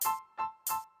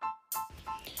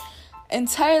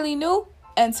entirely new,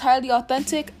 entirely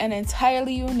authentic, and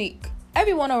entirely unique.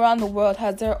 Everyone around the world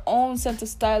has their own sense of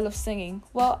style of singing.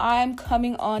 Well, I'm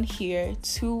coming on here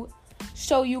to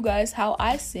show you guys how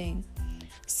I sing.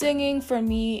 Singing for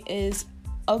me is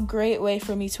a great way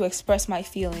for me to express my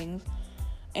feelings.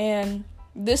 And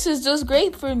this is just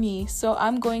great for me. So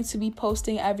I'm going to be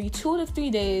posting every 2 to 3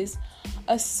 days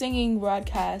a singing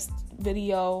broadcast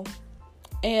video.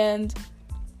 And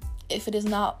if it is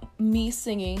not me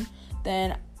singing,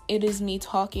 then it is me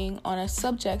talking on a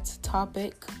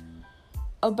topic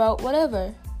about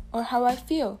whatever or how I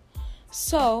feel.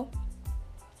 So,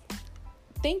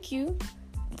 thank you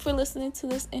for listening to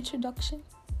this introduction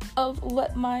of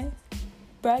what my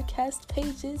broadcast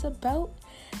page is about.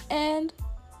 And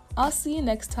I'll see you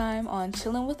next time on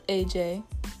Chillin' with AJ.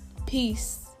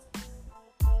 Peace.